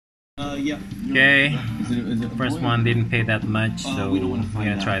Yeah. Okay. Is it First one didn't pay that much, so we're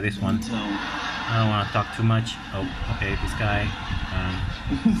gonna try this one. I don't want to talk too much. Oh, okay, this guy.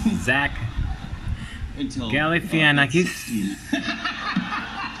 Zach Galifianakis.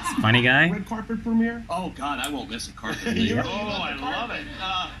 Funny guy. Red carpet premiere? Oh God, I won't miss a carpet. Yeah. Oh, I love it.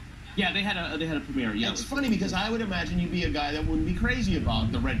 Yeah, they had a premiere. Yeah, It's funny because I would imagine you'd be a guy that wouldn't be crazy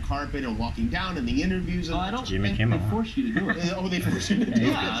about the red carpet and walking down and the interviews. And I don't. Jimmy Kimmel. They force you to do it. Oh, they force you to do it.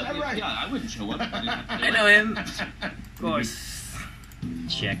 Is that right? Yeah, I wouldn't show up. I know him. Of course.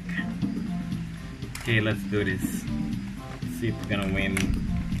 Check. Okay, let's do this. See if we're gonna win.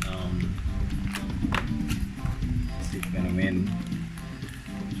 See if we're gonna win.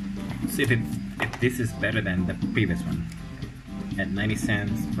 See if this is better than the previous one. At 90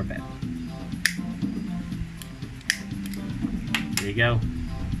 cents per bet. There you go.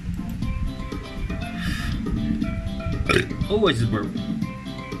 Oh, I just burped.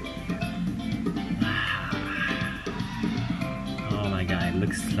 Oh my god, it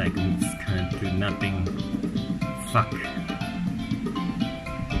looks like it's gonna do nothing. Fuck.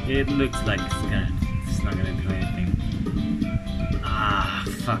 It looks like it's not gonna do anything. Ah,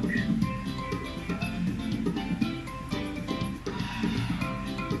 fuck.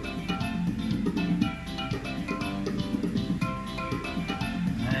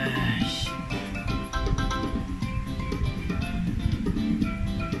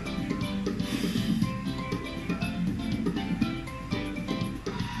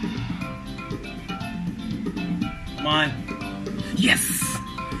 Come on. Yes!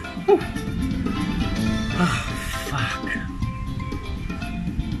 Whew. Oh, fuck.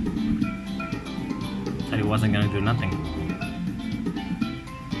 Thought he wasn't gonna do nothing.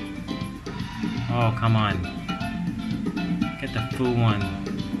 Oh, come on. Get the full one.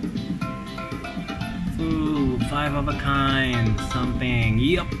 Ooh, 5 of a kind. Something.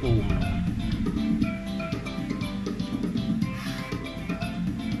 Yep. Oh, no.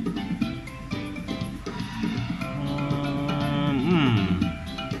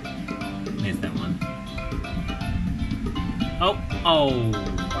 Missed that one. Oh,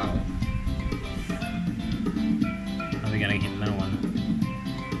 wow. Are we gonna hit another one?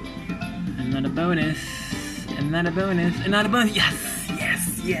 Another bonus. Another bonus. Another bonus. Yes,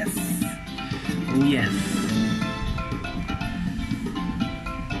 yes, yes. Oh, yes.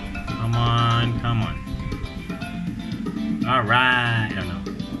 Come on, come on. All right. I don't know.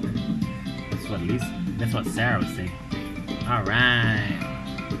 That's what Sarah would say. All right.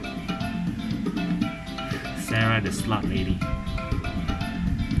 Sarah, the slot lady.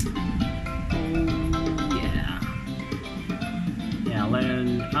 Oh yeah. Yeah, I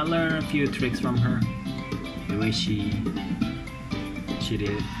learned a few tricks from her. The way she did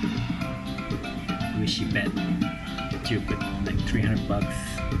it. The way she bet. She would put like 300 bucks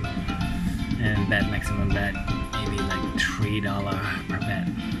and bet maximum bet maybe like $3 per bet.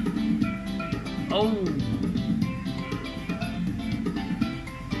 Oh.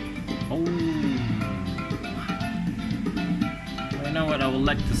 Oh. You know what I would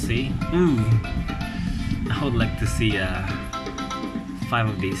like to see? I would like to see 5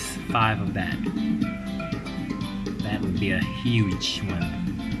 of these, 5 of that. That would be a huge one,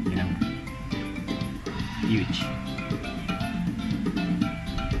 you know? Huge.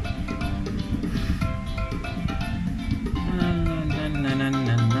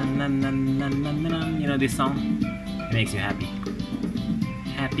 You know this song? It makes you happy.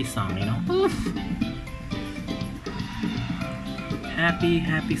 Happy song, you know? Oof. Happy,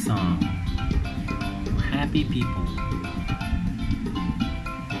 happy song. For happy people.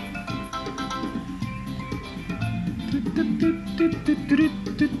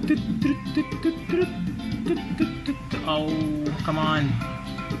 Oh, come on.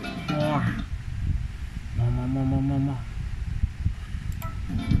 More. More.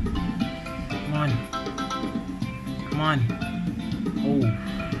 Come on. Come on. Oh.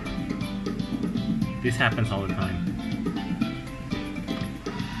 This happens all the time.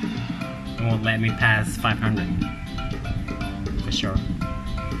 It won't let me pass 500. For sure.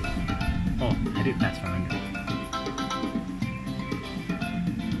 Oh, I did pass 500.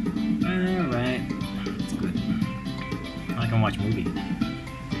 Alright. That's good. I can watch a movie.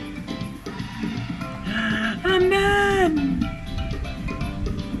 I'm done!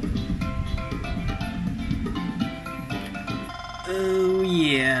 Oh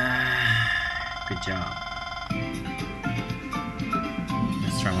yeah. Good job.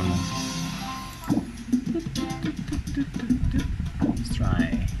 Let's try one more. Let's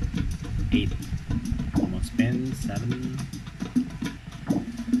try 8. Almost spin. 7.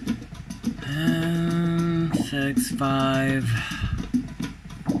 6, 5,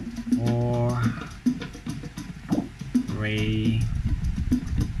 3.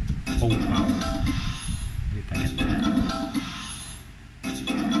 Oh wow. Did I get that?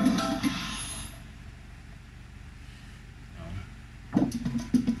 No.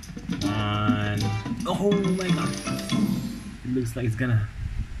 1. Oh my god. It looks like it's gonna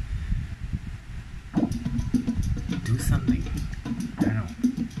do something. I don't know.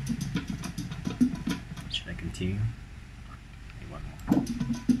 Should I continue? Maybe one more.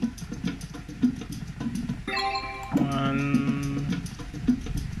 1.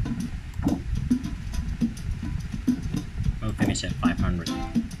 We'll finish at 500.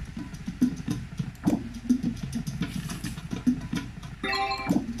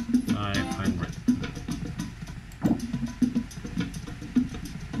 500.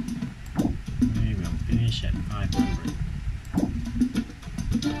 We will finish at 500.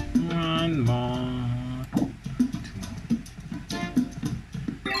 One more. 2 more.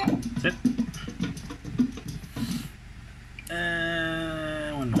 That's it.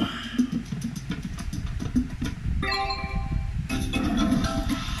 One more.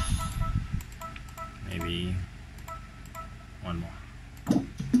 Maybe one more.